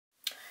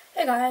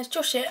Hey guys,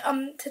 Josh here.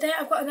 Today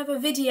I've got another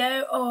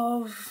video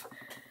of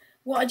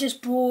what I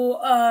just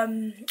bought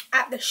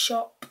at the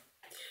shop.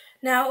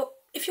 Now,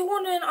 if you're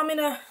wondering, I'm in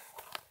a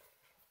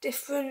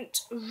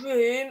different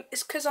room.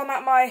 It's because I'm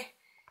at my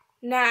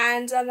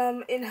nan's and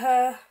I'm in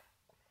her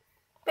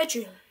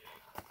bedroom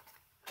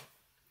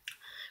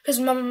because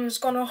Mum's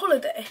gone on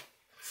holiday.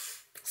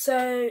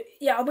 So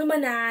yeah, I'm with my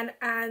nan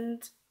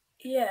and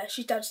yeah,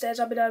 she's downstairs.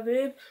 I'm in her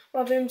room.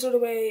 My room's all the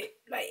way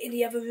like in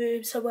the other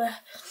room somewhere.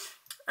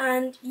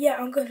 And yeah,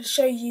 I'm going to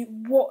show you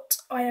what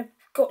I have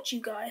got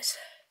you guys.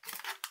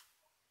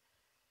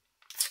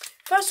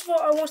 First of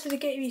all, I wanted to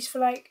get these for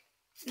like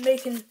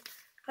making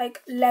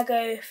like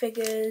Lego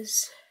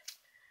figures,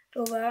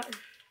 all that.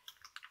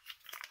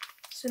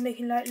 So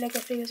making like Lego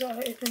figures. I'll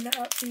open that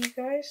up for you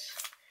guys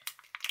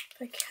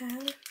if I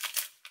can.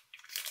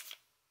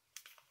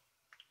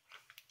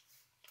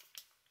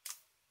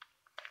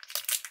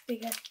 There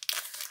you go.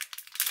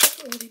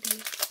 Already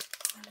done.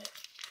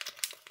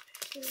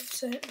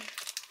 So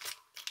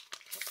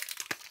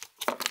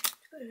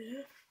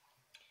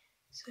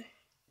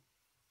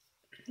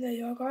there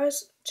you are,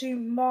 guys. Two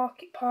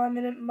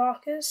permanent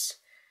markers,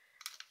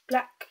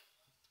 black.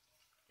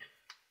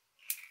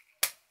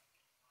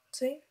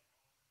 See?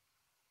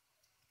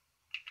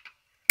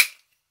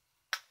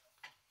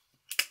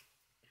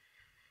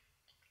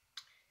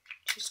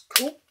 Which is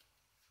cool.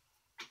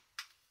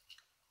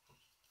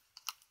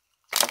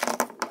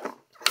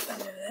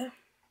 Over there.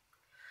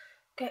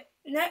 Okay,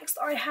 next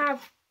I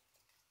have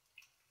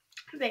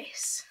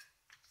this.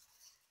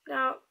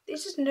 Now,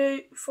 this is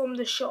new from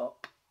the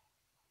shop.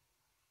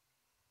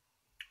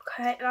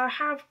 Okay, and I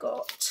have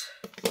got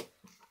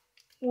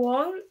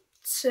 1,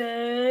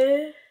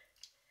 2,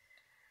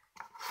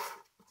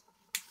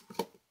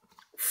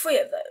 3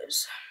 of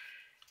those.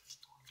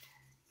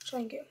 Try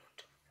and get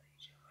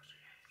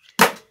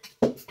one.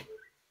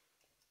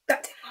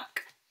 That didn't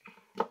work.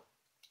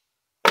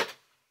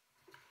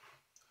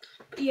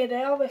 But yeah,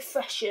 they are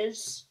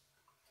refreshers.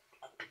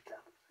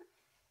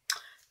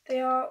 They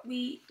are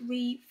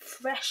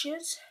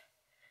refreshers.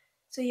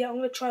 So yeah, I'm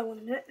gonna try one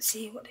in a minute and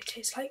see what they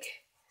taste like.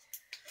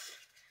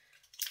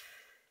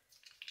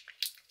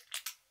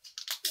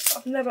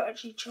 I've never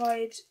actually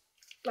tried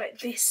like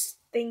this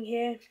thing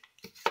here.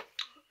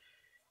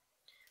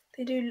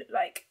 They do look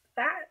like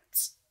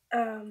that.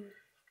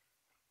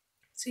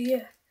 So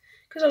yeah,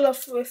 because I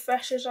love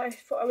refreshers, I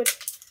thought I would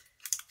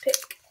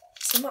pick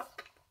some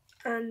up,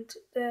 and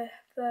they're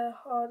the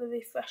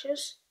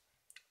refreshers.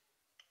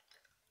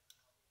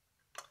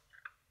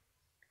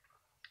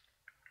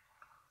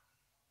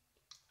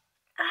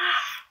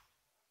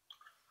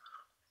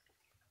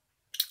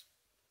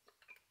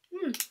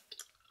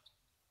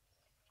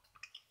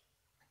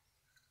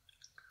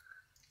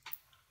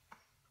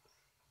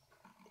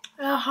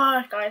 They're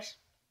hard, guys.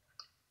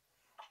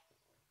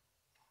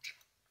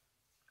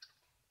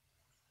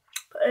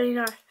 But really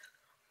nice.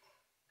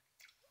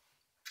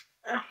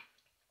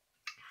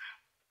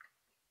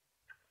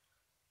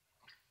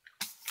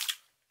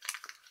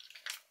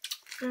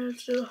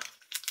 There's the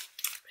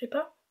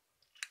paper.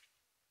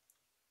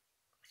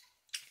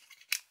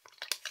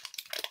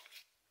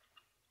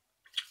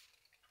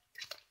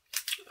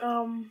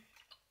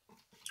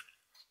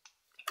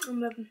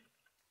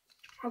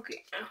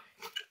 Okay,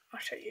 I'll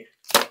show you.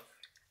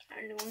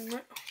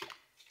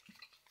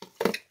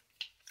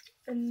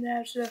 And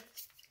there's the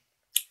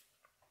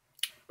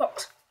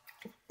box.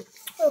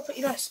 Oh,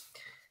 pretty nice.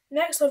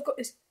 Next, I've got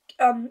this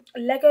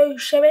Lego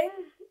showing,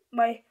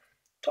 my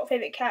top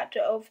favourite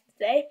character of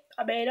the day.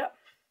 I made up.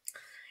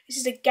 This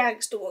is a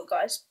gangster one,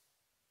 guys.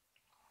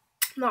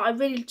 Now, I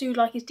really do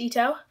like his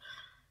detail.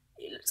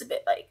 He looks a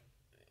bit like,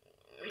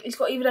 he's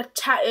got even a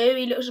tattoo.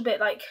 He looks a bit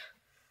like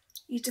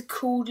he's a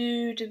cool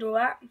dude and all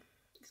that.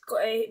 He's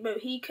got a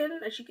Mohican,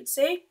 as you can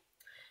see.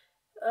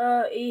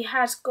 He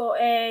has got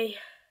a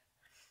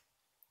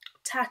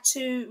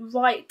tattoo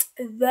right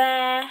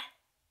there.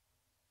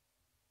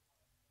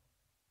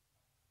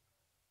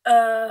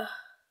 I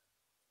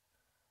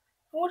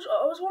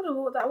was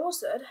wondering what that was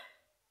then.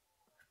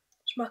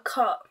 It's my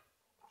cut.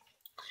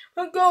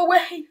 Don't go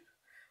away!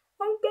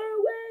 Don't go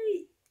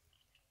away!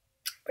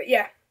 But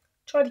yeah,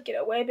 tried to get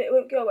it away, but it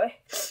won't go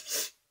away.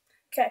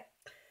 Okay.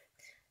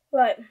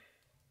 Right.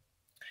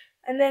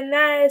 And then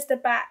there's the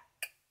back.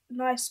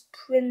 Nice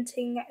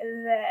printing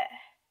there.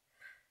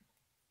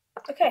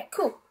 Okay,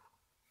 cool.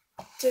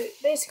 So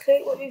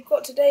basically what we've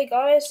got today,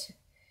 guys,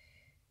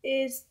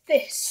 is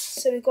this.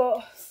 So we've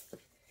got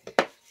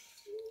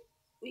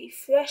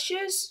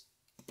refreshers,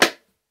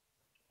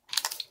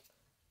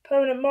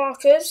 permanent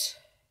markers,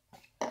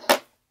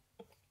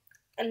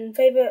 and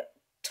favourite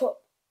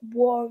top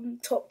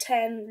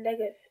 10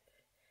 Lego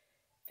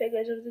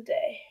figures of the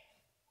day.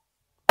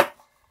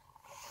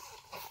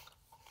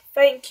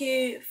 Thank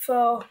you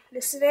for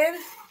listening,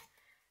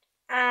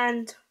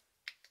 and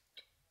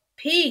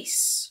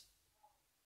peace.